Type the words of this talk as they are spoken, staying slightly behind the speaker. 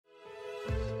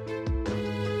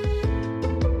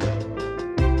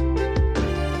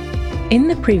In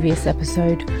the previous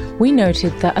episode, we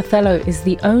noted that Othello is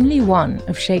the only one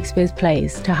of Shakespeare's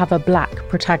plays to have a black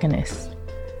protagonist.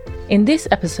 In this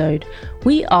episode,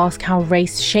 we ask how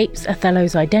race shapes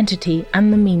Othello's identity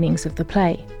and the meanings of the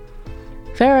play.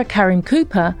 Farah Karim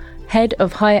Cooper, Head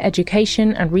of Higher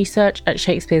Education and Research at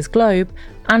Shakespeare's Globe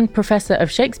and Professor of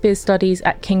Shakespeare Studies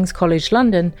at King's College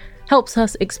London, helps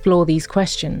us explore these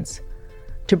questions.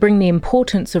 To bring the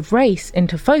importance of race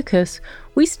into focus,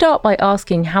 we start by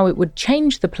asking how it would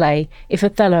change the play if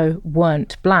Othello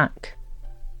weren't black.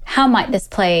 How might this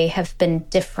play have been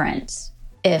different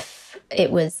if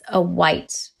it was a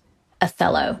white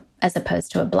Othello as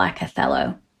opposed to a black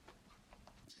Othello?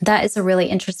 That is a really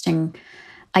interesting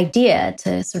idea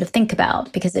to sort of think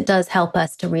about, because it does help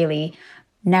us to really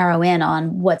narrow in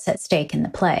on what's at stake in the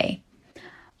play.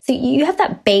 So you have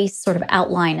that base sort of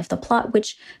outline of the plot,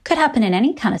 which could happen in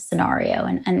any kind of scenario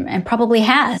and probably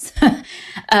has.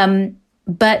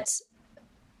 But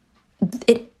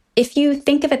if you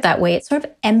think of it that way, it sort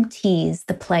of empties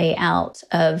the play out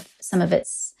of some of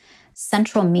its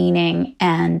central meaning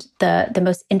and the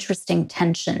most interesting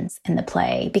tensions in the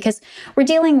play, because we're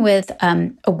dealing with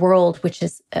a world which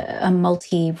is a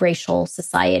multiracial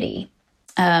society.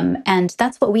 And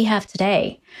that's what we have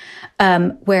today,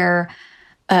 where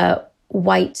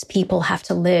white people have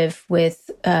to live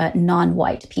with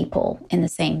non-white people in the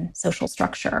same social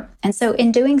structure. And so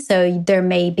in doing so, there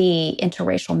may be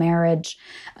interracial marriage,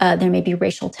 there may be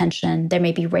racial tension, there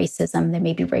may be racism, there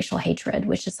may be racial hatred,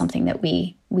 which is something that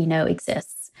we know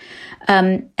exists.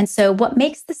 And so what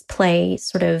makes this play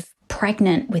sort of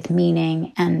pregnant with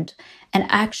meaning and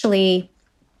actually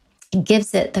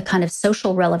gives it the kind of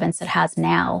social relevance it has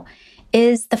now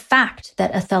is the fact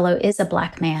that Othello is a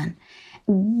black man.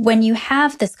 When you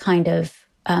have this kind of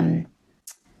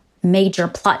major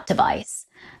plot device,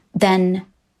 then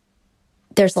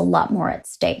there's a lot more at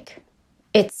stake.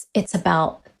 It's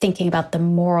about thinking about the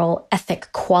moral,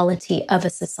 ethic quality of a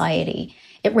society.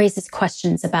 It raises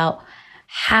questions about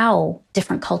how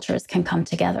different cultures can come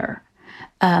together,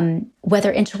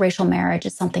 whether interracial marriage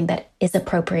is something that is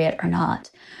appropriate or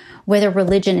not, whether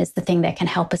religion is the thing that can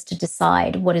help us to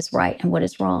decide what is right and what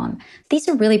is wrong. These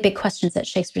are really big questions that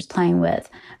Shakespeare's playing with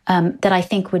that I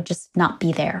think would just not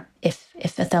be there if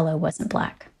Othello wasn't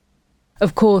black.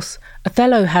 Of course,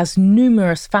 Othello has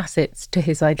numerous facets to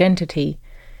his identity.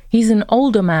 He's an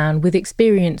older man with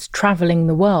experience travelling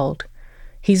the world.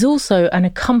 He's also an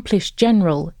accomplished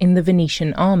general in the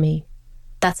Venetian army.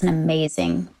 That's an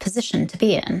amazing position to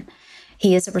be in.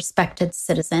 He is a respected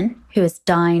citizen who has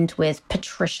dined with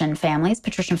patrician families.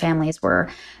 Patrician families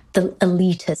were the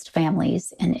elitist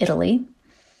families in Italy.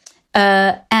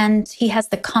 And he has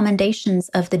the commendations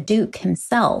of the Duke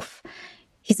himself.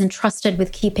 He's entrusted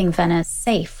with keeping Venice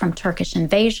safe from Turkish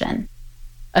invasion.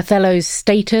 Othello's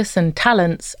status and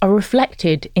talents are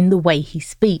reflected in the way he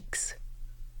speaks.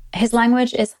 His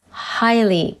language is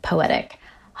highly poetic,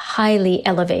 highly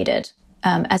elevated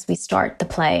as we start the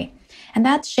play. And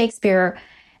that's Shakespeare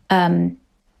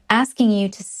asking you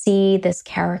to see this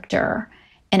character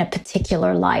in a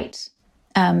particular light.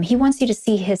 He wants you to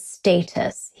see his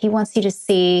status. He wants you to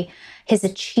see his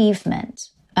achievement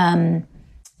and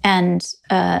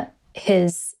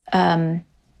his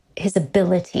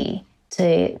ability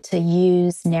to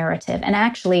use narrative and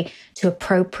actually to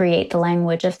appropriate the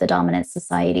language of the dominant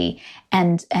society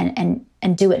and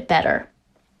do it better.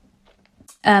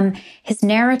 His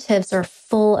narratives are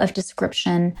full of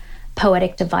description,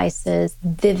 poetic devices,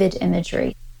 vivid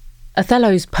imagery.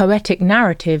 Othello's poetic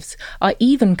narratives are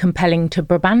even compelling to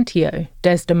Brabantio,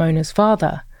 Desdemona's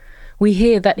father. We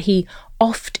hear that he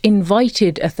oft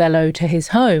invited Othello to his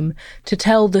home to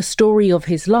tell the story of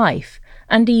his life,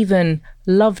 and even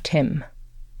loved him.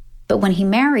 But when he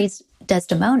marries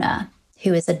Desdemona,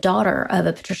 who is a daughter of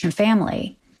a patrician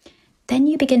family, then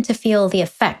you begin to feel the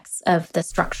effects of the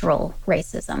structural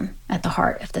racism at the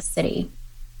heart of the city.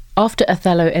 After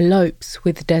Othello elopes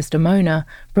with Desdemona,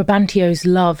 Brabantio's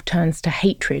love turns to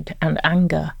hatred and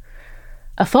anger.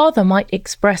 A father might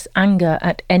express anger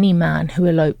at any man who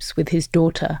elopes with his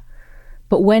daughter.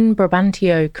 But when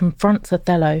Brabantio confronts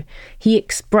Othello, he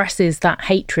expresses that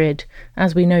hatred,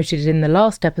 as we noted in the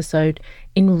last episode,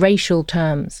 in racial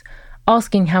terms,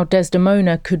 asking how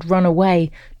Desdemona could run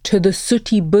away to the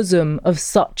sooty bosom of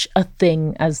such a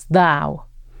thing as thou.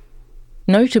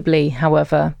 Notably,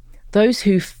 however, those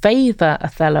who favour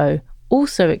Othello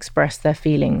also express their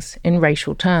feelings in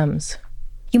racial terms.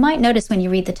 You might notice when you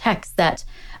read the text that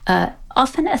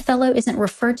often Othello isn't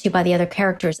referred to by the other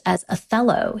characters as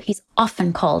Othello. He's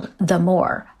often called the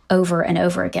Moor over and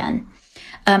over again.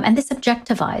 And this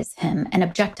objectifies him and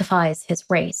objectifies his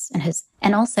race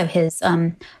and also his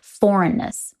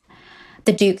foreignness.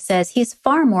 The Duke says he's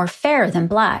far more fair than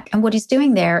black. And what he's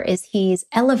doing there is he's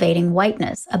elevating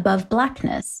whiteness above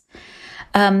blackness.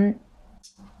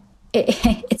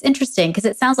 It's interesting because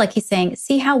it sounds like he's saying,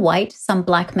 see how white some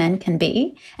black men can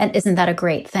be? And isn't that a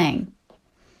great thing?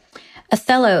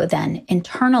 Othello then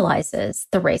internalizes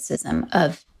the racism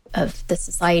of the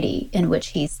society in which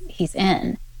he's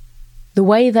in. The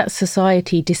way that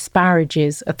society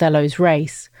disparages Othello's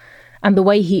race and the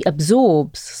way he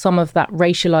absorbs some of that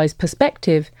racialized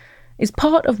perspective is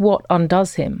part of what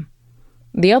undoes him.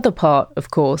 The other part, of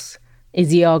course,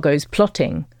 is Iago's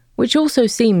plotting, which also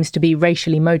seems to be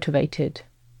racially motivated.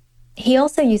 He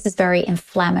also uses very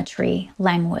inflammatory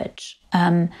language.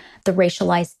 The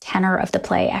racialized tenor of the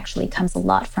play actually comes a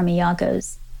lot from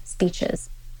Iago's speeches.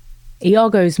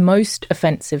 Iago's most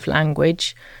offensive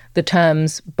language, the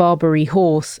terms Barbary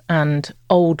horse and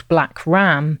old black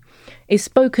ram, is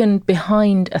spoken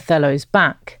behind Othello's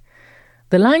back.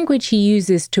 The language he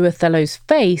uses to Othello's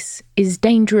face is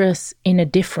dangerous in a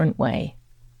different way.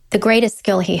 The greatest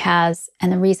skill he has,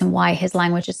 and the reason why his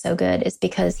language is so good, is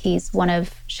because he's one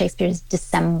of Shakespeare's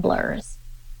dissemblers.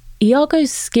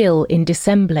 Iago's skill in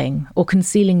dissembling or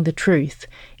concealing the truth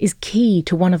is key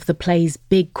to one of the play's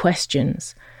big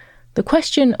questions. The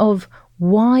question of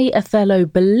why Othello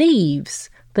believes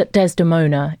that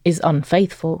Desdemona is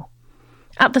unfaithful.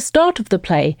 At the start of the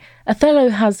play, Othello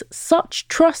has such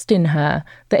trust in her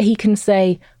that he can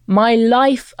say, "My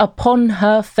life upon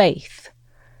her faith."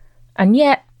 And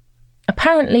yet,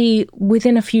 apparently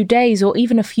within a few days or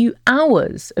even a few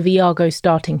hours of Iago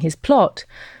starting his plot,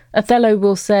 Othello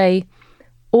will say,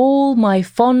 "All my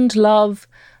fond love,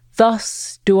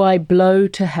 thus do I blow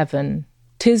to heaven,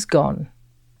 'tis gone."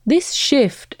 This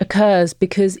shift occurs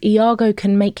because Iago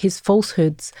can make his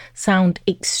falsehoods sound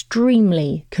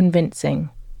extremely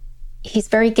convincing. He's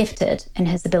very gifted in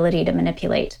his ability to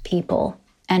manipulate people,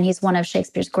 and he's one of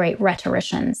Shakespeare's great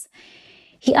rhetoricians.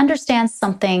 He understands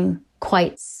something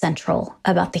quite central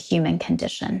about the human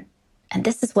condition, and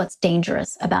this is what's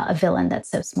dangerous about a villain that's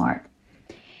so smart,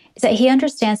 is that he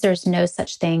understands there's no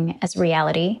such thing as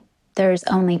reality, there's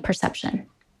only perception.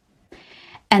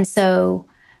 And so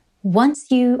once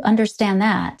you understand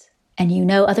that, and you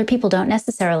know other people don't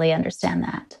necessarily understand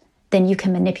that, then you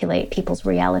can manipulate people's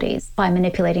realities by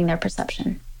manipulating their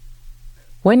perception.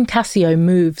 When Cassio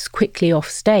moves quickly off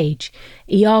stage,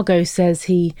 Iago says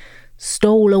he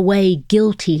stole away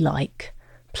guilty-like,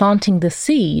 planting the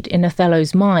seed in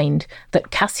Othello's mind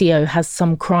that Cassio has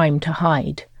some crime to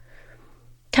hide.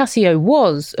 Cassio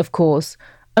was, of course,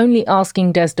 only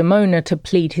asking Desdemona to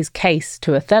plead his case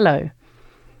to Othello.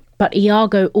 But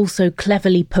Iago also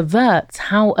cleverly perverts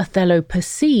how Othello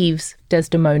perceives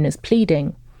Desdemona's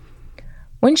pleading.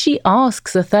 When she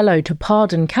asks Othello to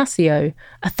pardon Cassio,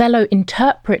 Othello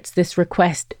interprets this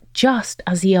request just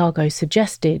as Iago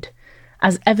suggested,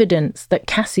 as evidence that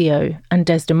Cassio and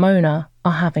Desdemona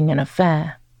are having an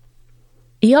affair.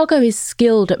 Iago is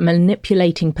skilled at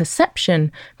manipulating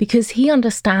perception because he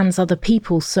understands other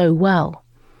people so well.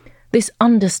 This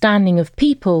understanding of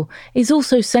people is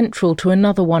also central to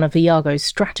another one of Iago's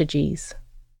strategies.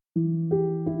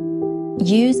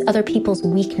 Use other people's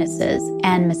weaknesses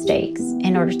and mistakes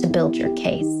in order to build your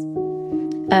case.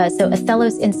 So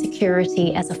Othello's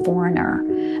insecurity as a foreigner,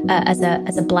 as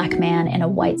a black man in a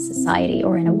white society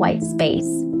or in a white space,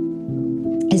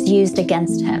 is used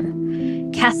against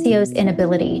him. Cassio's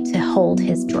inability to hold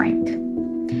his drink,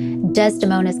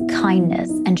 Desdemona's kindness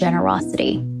and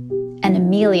generosity, and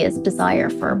Emilia's desire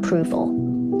for approval.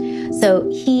 So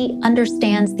he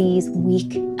understands these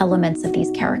weak elements of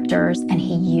these characters and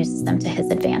he uses them to his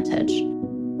advantage.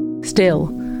 Still,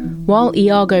 while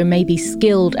Iago may be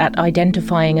skilled at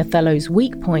identifying Othello's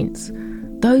weak points,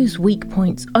 those weak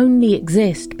points only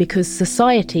exist because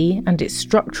society and its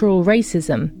structural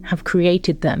racism have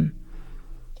created them.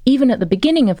 Even at the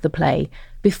beginning of the play,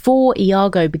 before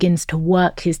Iago begins to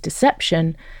work his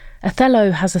deception, Othello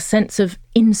has a sense of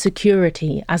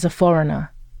insecurity as a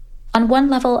foreigner. On one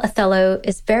level, Othello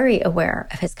is very aware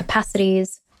of his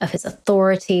capacities, of his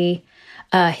authority,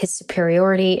 his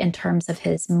superiority in terms of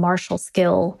his martial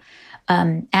skill,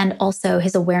 and also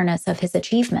his awareness of his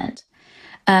achievement.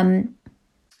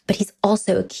 But he's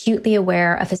also acutely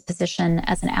aware of his position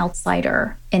as an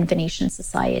outsider in Venetian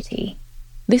society.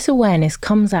 This awareness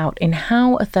comes out in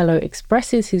how Othello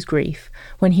expresses his grief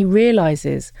when he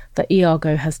realises that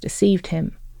Iago has deceived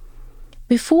him.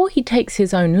 Before he takes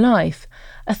his own life,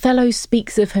 Othello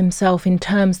speaks of himself in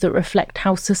terms that reflect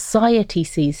how society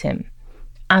sees him,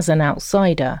 as an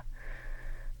outsider.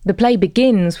 The play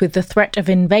begins with the threat of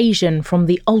invasion from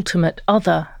the ultimate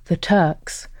other, the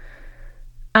Turks.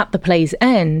 At the play's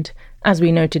end, As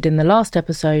we noted in the last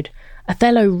episode,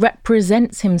 Othello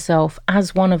represents himself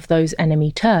as one of those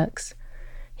enemy Turks.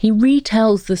 He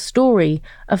retells the story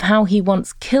of how he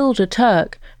once killed a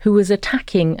Turk who was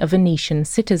attacking a Venetian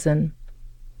citizen.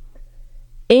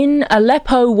 In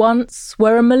Aleppo once,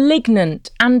 where a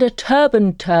malignant and a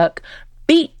turbaned Turk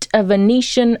beat a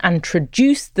Venetian and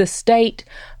traduced the state,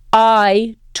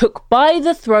 I took by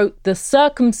the throat the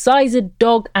circumcised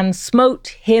dog and smote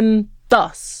him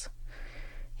thus.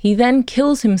 He then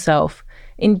kills himself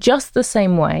in just the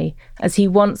same way as he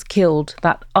once killed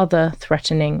that other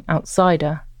threatening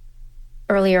outsider.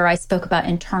 Earlier, I spoke about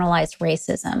internalized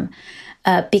racism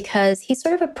because he's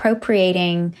sort of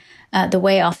appropriating the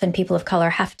way often people of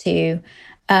color have to,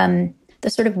 the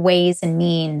sort of ways and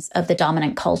means of the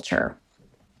dominant culture.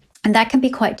 And that can be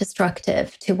quite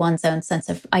destructive to one's own sense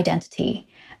of identity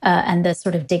and the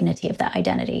sort of dignity of that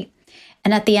identity.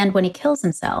 And at the end, when he kills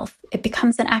himself, it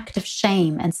becomes an act of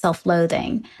shame and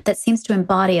self-loathing that seems to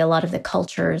embody a lot of the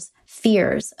culture's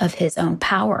fears of his own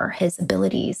power, his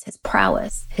abilities, his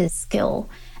prowess, his skill,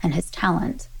 and his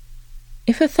talent.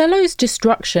 If Othello's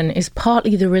destruction is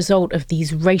partly the result of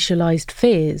these racialized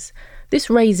fears, this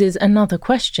raises another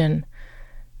question.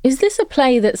 Is this a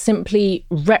play that simply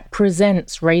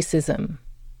represents racism?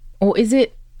 Or is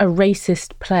it a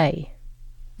racist play?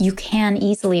 You can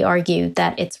easily argue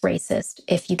that it's racist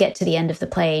if you get to the end of the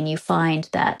play and you find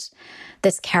that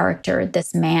this character,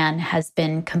 this man, has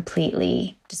been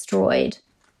completely destroyed.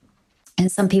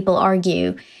 And some people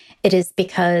argue it is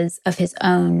because of his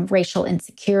own racial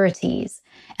insecurities,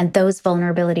 and those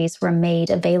vulnerabilities were made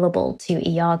available to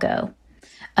Iago.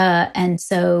 And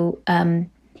so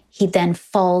he then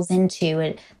falls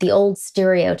into the old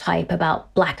stereotype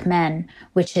about Black men,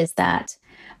 which is that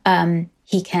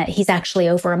he's actually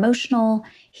over-emotional,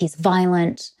 he's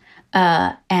violent,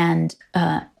 and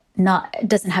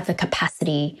doesn't have the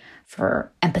capacity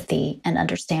for empathy and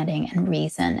understanding and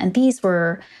reason. And these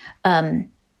were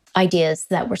ideas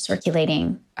that were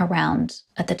circulating around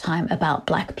at the time about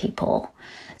Black people.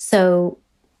 So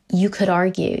you could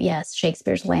argue, yes,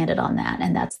 Shakespeare's landed on that,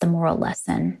 and that's the moral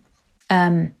lesson.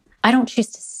 I don't choose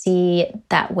to see it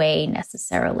that way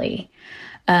necessarily.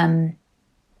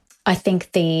 I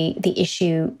think the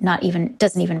issue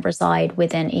doesn't even reside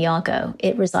within Iago.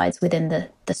 It resides within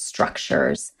the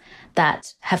structures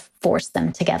that have forced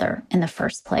them together in the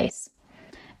first place.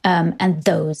 And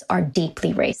those are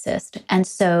deeply racist. And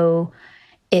so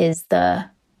is the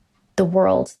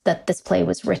world that this play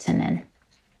was written in.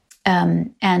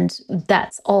 And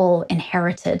that's all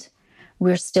inherited.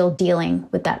 We're still dealing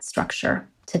with that structure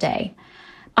today.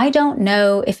 I don't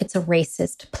know if it's a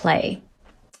racist play.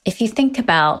 If you think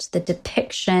about the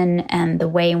depiction and the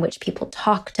way in which people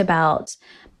talked about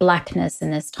Blackness in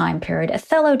this time period,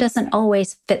 Othello doesn't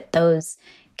always fit those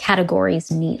categories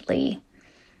neatly.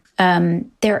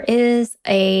 There is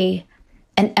an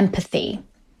empathy.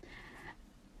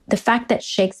 The fact that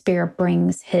Shakespeare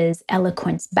brings his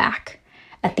eloquence back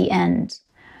at the end,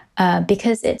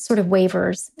 because it sort of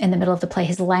wavers in the middle of the play,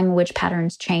 his language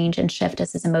patterns change and shift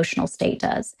as his emotional state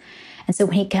does. And so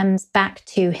when he comes back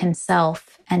to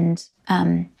himself and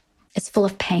is full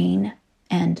of pain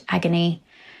and agony,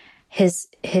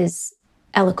 his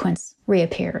eloquence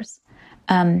reappears,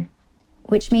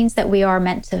 which means that we are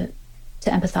meant to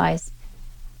empathize.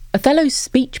 Othello's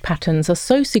speech patterns are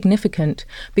so significant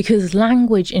because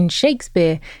language in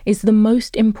Shakespeare is the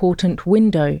most important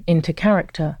window into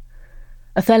character.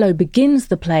 Othello begins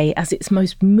the play as its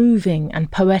most moving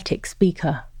and poetic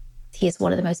speaker. He is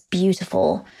one of the most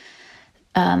beautiful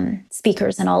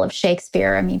speakers in all of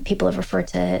Shakespeare. I mean, people have referred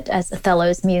to it as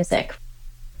Othello's music.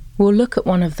 We'll look at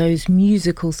one of those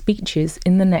musical speeches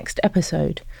in the next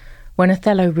episode, when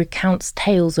Othello recounts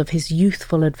tales of his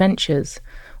youthful adventures,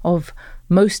 of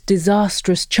most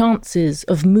disastrous chances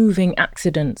of moving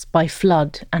accidents by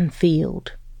flood and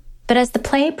field. But as the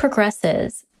play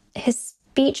progresses, his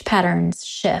speech patterns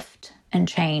shift and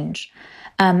change.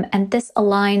 And this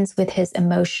aligns with his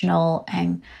emotional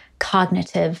and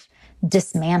cognitive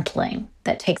dismantling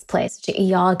that takes place.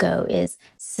 Iago is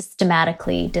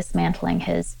systematically dismantling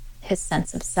his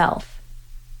sense of self.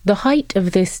 The height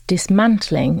of this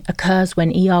dismantling occurs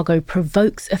when Iago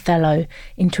provokes Othello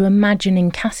into imagining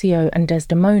Cassio and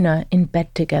Desdemona in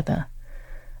bed together.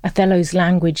 Othello's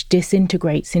language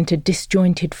disintegrates into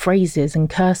disjointed phrases and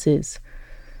curses.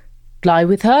 Lie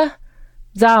with her?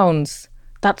 Zounds,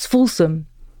 that's fulsome.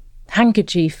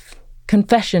 Handkerchief,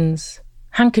 confessions,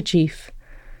 handkerchief.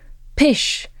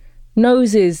 Pish,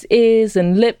 noses, ears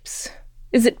and lips.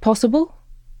 Is it possible?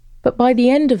 But by the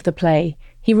end of the play,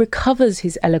 he recovers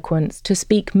his eloquence to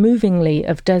speak movingly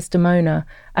of Desdemona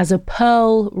as a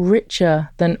pearl richer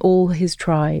than all his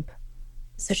tribe.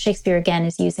 So Shakespeare, again,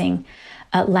 is using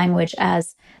language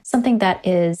as something that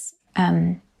is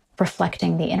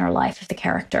reflecting the inner life of the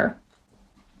character.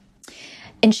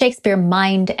 In Shakespeare,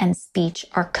 mind and speech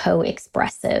are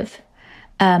co-expressive,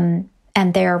 and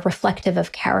they're reflective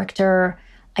of character,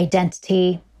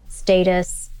 identity,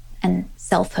 status, and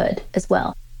selfhood as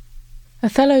well.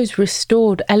 Othello's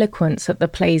restored eloquence at the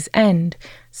play's end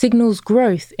signals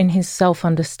growth in his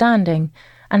self-understanding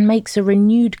and makes a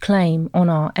renewed claim on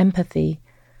our empathy.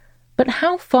 But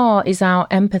how far is our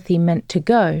empathy meant to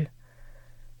go?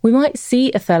 We might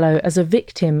see Othello as a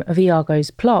victim of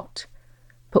Iago's plot,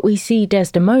 but we see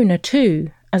Desdemona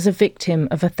too as a victim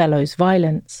of Othello's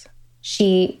violence.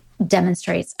 She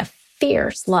demonstrates a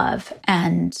fierce love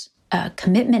and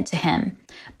commitment to him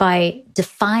by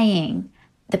defying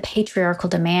the patriarchal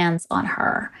demands on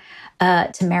her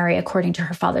to marry according to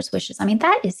her father's wishes. I mean,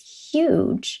 that is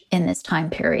huge in this time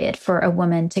period for a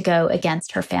woman to go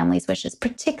against her family's wishes,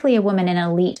 particularly a woman in an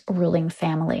elite ruling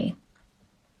family.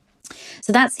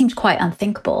 So that seemed quite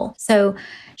unthinkable. So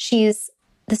she's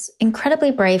this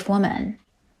incredibly brave woman.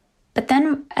 But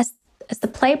then as the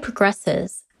play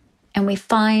progresses and we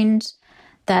find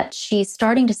that she's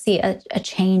starting to see a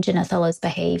change in Othello's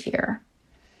behavior,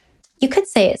 you could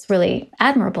say it's really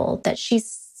admirable that she's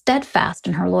steadfast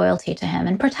in her loyalty to him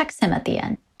and protects him at the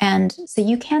end. And so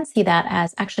you can see that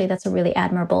as actually that's a really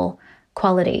admirable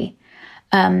quality.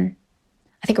 I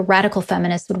think a radical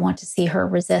feminist would want to see her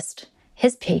resist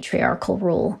his patriarchal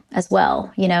rule as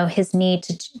well, you know, his need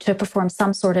to perform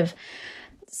some sort of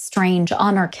strange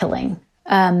honor killing.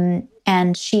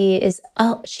 And she is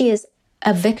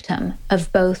a victim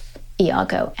of both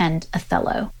Iago and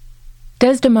Othello.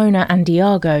 Desdemona and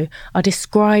Iago are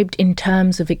described in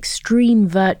terms of extreme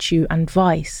virtue and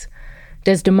vice.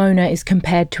 Desdemona is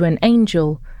compared to an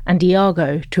angel and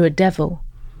Iago to a devil.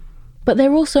 But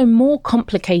they're also more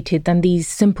complicated than these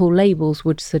simple labels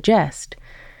would suggest.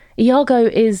 Iago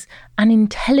is an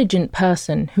intelligent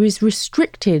person who is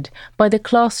restricted by the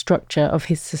class structure of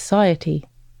his society.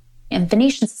 In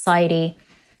Venetian society,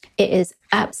 it is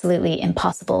absolutely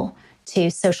impossible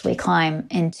to socially climb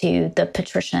into the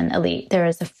patrician elite. There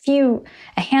is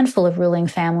a handful of ruling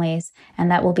families,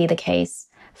 and that will be the case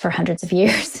for hundreds of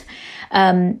years.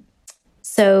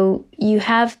 So you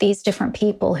have these different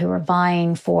people who are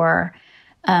vying for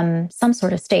some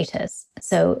sort of status.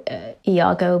 So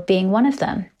Iago being one of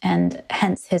them, and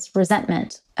hence his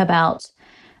resentment about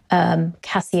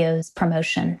Cassio's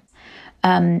promotion.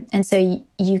 And so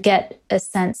you get a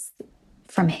sense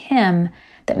from him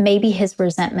that maybe his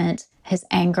resentment, his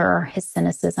anger, his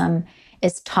cynicism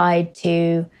is tied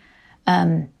to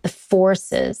the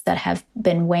forces that have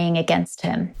been weighing against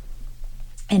him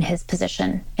in his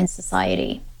position in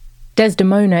society.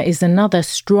 Desdemona is another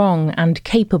strong and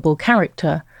capable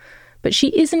character, but she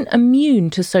isn't immune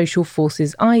to social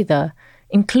forces either,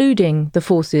 including the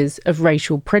forces of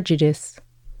racial prejudice.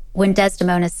 When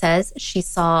Desdemona says she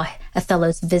saw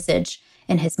Othello's visage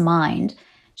in his mind,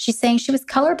 she's saying she was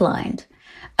colorblind,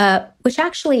 which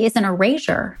actually is an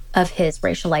erasure of his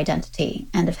racial identity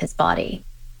and of his body.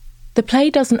 The play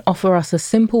doesn't offer us a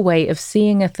simple way of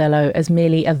seeing Othello as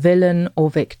merely a villain or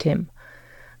victim,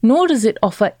 nor does it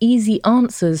offer easy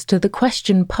answers to the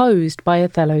question posed by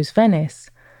Othello's Venice.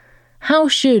 How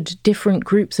should different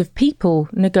groups of people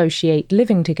negotiate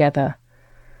living together?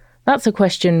 That's a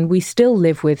question we still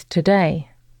live with today.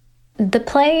 The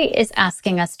play is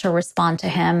asking us to respond to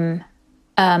him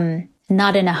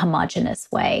not in a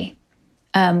homogenous way.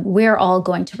 We're all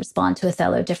going to respond to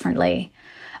Othello differently.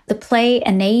 The play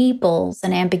enables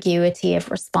an ambiguity of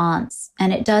response,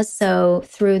 and it does so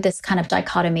through this kind of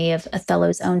dichotomy of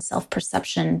Othello's own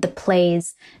self-perception, the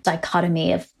play's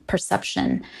dichotomy of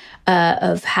perception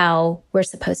of how we're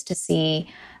supposed to see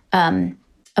a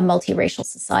multiracial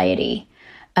society.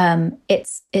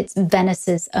 It's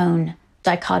Venice's own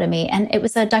dichotomy. And it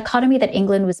was a dichotomy that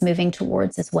England was moving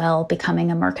towards as well, becoming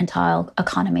a mercantile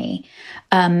economy.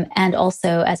 And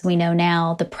also, as we know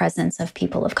now, the presence of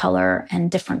people of color and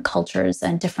different cultures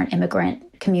and different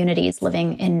immigrant communities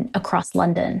living across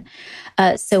London.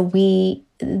 So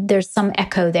there's some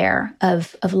echo there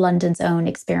of London's own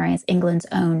experience, England's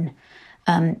own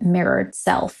mirrored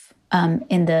self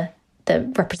in the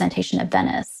representation of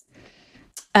Venice.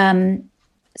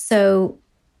 So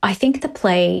I think the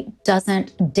play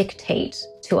doesn't dictate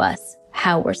to us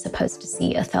how we're supposed to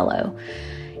see Othello.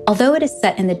 Although it is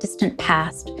set in the distant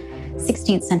past,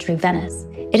 16th century Venice,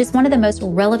 it is one of the most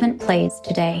relevant plays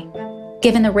today.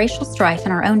 Given the racial strife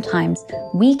in our own times,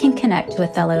 we can connect to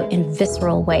Othello in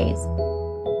visceral ways.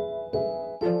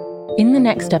 In the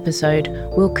next episode,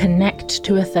 we'll connect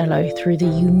to Othello through the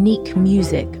unique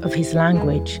music of his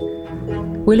language.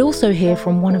 We'll also hear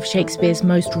from one of Shakespeare's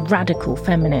most radical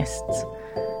feminists.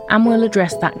 And we'll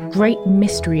address that great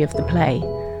mystery of the play,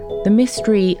 the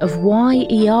mystery of why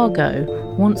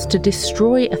Iago wants to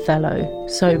destroy Othello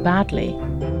so badly.